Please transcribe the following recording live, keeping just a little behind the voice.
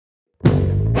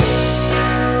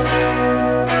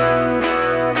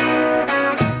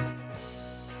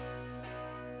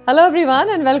Hello everyone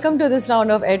and welcome to this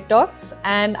round of Ed Talks,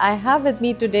 and I have with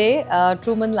me today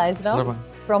Trueman Laisram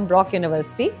from Brock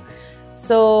University.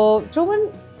 So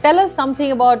Trueman, tell us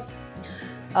something about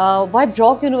why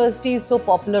Brock University is so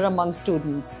popular among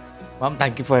students. Ma'am,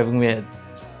 thank you for having me.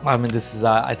 I mean, this is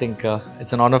I think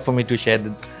it's an honor for me to share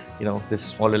this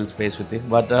small little space with you.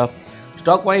 But to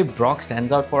talk why Brock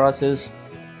stands out for us is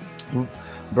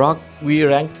Brock, we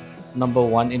ranked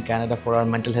 #1 in Canada for our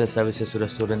mental health services to the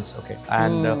students. Okay,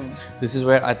 and this is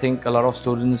where I think a lot of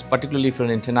students, particularly if you're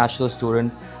an international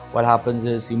student, what happens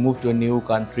is you move to a new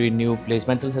country, new place.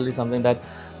 Mental health is something that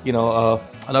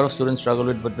a lot of students struggle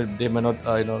with, but they may not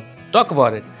talk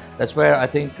about it. That's where I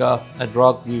think at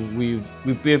Brock we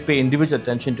pay individual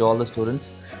attention to all the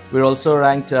students. We're also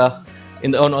ranked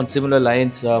on similar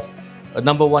lines.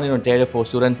 #1 in Ontario for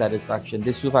student satisfaction.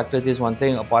 These two factors is one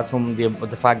thing, apart from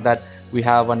the fact that we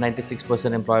have a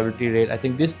 96% employability rate. I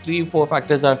think these 3-4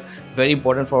 factors are very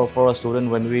important for a student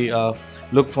when we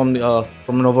look from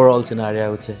an overall scenario. I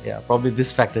would say, yeah, probably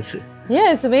these factors.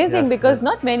 Yeah, it's amazing because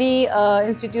not many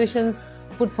institutions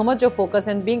put so much of focus,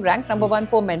 and being ranked #1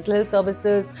 for mental health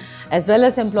services as well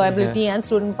as employability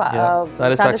and student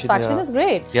satisfaction is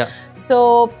great. Yeah.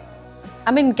 So,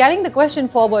 I mean, carrying the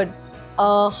question forward,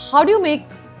 how do you make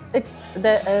it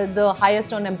the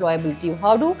highest on employability?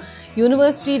 How do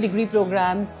university degree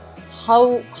programs, how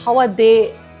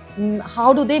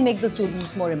do they make the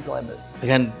students more employable?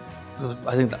 Again,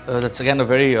 I think that's again a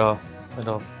very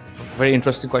very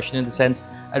interesting question, in the sense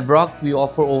at Brock we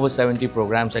offer over 70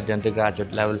 programs at the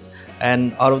undergraduate level,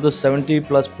 and out of those 70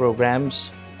 plus programs,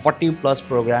 40 plus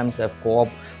programs have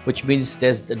co-op, which means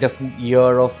there's a definite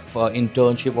year of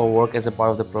internship or work as a part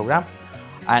of the program.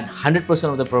 And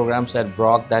 100% of the programs at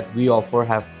Brock that we offer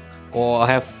have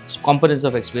components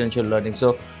of experiential learning.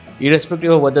 So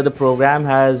irrespective of whether the program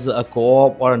has a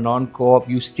co-op or a non-co-op,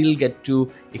 you still get to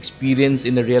experience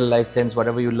in a real life sense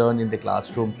whatever you learn in the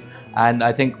classroom. And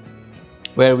I think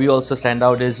where we also stand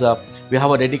out is we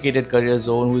have a dedicated career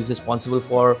zone who is responsible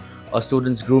for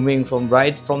students grooming from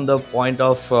the point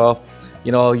of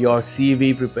your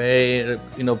CV prepare,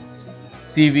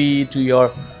 CV to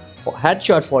your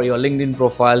headshot for your LinkedIn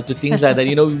profile, to things like that.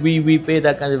 We pay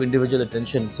that kind of individual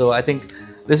attention. So I think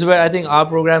this is where I think our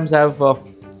programs have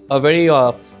a very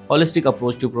holistic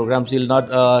approach to programs. You'll not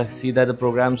see that the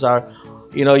programs are,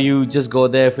 you just go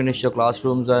there, finish your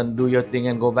classrooms and do your thing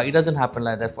and go back. It doesn't happen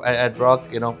like that. At Brock,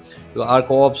 our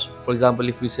co-ops, for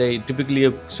example, if you say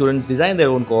typically students design their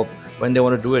own co-op when they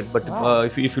want to do it. But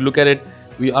if you look at it,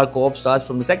 our co-op starts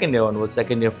from the second year onwards.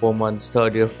 Second year 4 months,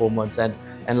 third year 4 months,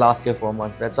 and last year 4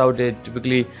 months. That's how they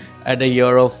typically add a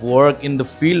year of work in the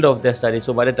field of their studies.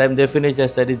 So by the time they finish their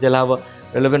studies, they'll have a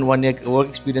relevant 1 year work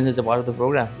experience as a part of the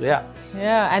program. So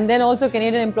yeah, and then also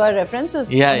Canadian employer references.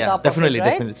 Definitely, right?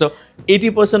 definitely. So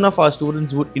 80% of our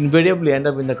students would invariably end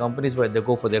up in the companies where they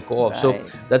go for their co-op. Right.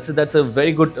 So that's a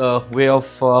very good way of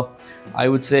I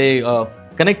would say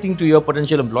connecting to your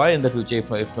potential employer in the future,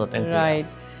 if not anything. Right.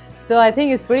 So I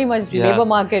think it's pretty much labor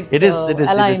market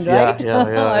aligned, right?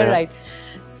 All right.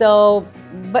 So,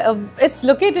 but it's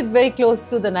located very close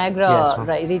to the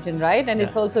Niagara region, right? And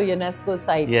it's also UNESCO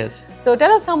site. Yes. So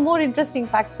tell us some more interesting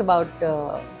facts about.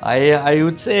 I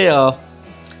would say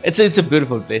it's a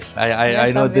beautiful place.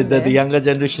 I know that the younger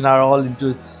generation are all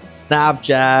into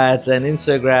Snapchats and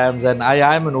Instagrams, and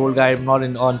I'm an old guy. I'm not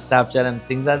on Snapchat and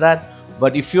things like that.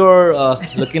 But if you're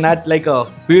looking at like a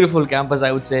beautiful campus,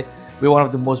 I would say we're one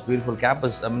of the most beautiful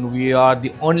campus. I mean, we are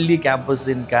the only campus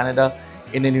in Canada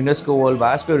in an UNESCO World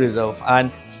Biosphere Reserve,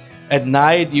 and at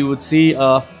night you would see,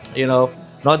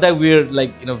 not that we're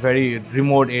like very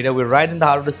remote area. We're right in the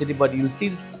heart of the city, but you'll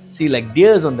still see like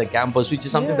deers on the campus, which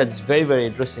is something that's very, very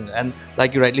interesting. And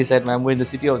like you rightly said, ma'am, we're in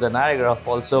the city of the Niagara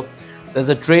Falls. So there's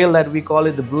a trail that we call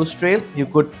it the Bruce Trail. You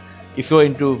could, if you're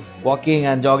into walking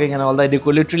and jogging and all that, you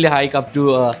could literally hike up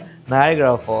to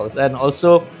Niagara Falls. And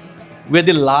also, we're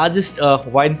the largest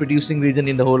wine producing region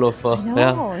in the whole of in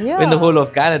the whole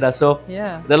of Canada. So there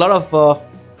are a lot of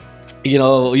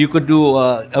you could do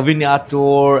a vineyard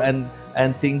tour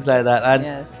and things like that.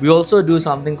 And we also do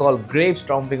something called grape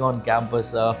stomping on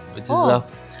campus, which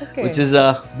is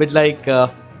a bit like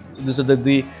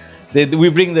we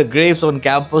bring the grapes on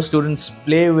campus. Students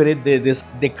play with it.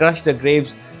 They crush the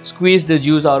grapes, squeeze the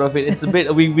juice out of it. It's a bit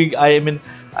I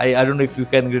don't know if you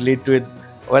can relate to it.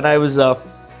 When I was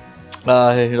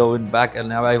back, and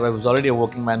now I was already a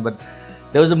working man, but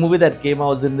there was a movie that came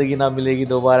out, Zindagi Na Milegi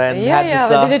Dobara, and Yeah,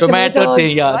 had this tomato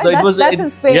thing. Yeah, right? so it was. That's in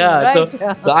Spain,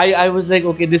 right? So I was like,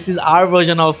 okay, this is our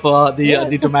version of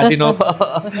the Tomatino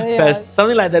fest,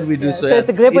 something like that we do. Yeah, so it's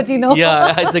a Grappuccino.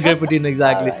 Yeah, it's a Grappuccino,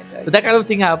 exactly. Right. So that kind of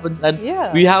thing happens, and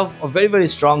we have a very, very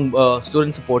strong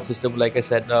student support system. Like I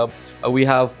said, we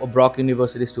have a Brock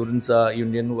University Students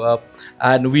Union,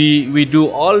 and we do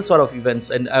all sort of events.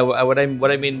 And what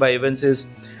I mean by events is,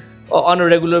 on a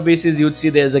regular basis, you'd see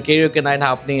there's a karaoke night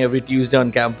happening every Tuesday on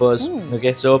campus.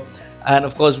 Okay, so, and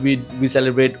of course we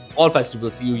celebrate all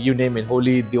festivals. You name it,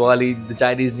 Holi, Diwali, the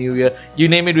Chinese New Year, you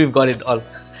name it, we've got it all.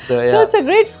 So it's a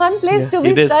great fun place to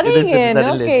be studying in.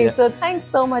 Okay, so thanks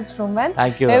so much, Trueman.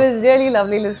 Thank you. It was really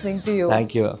lovely listening to you.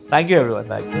 Thank you. Thank you, everyone.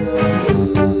 Thank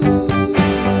you.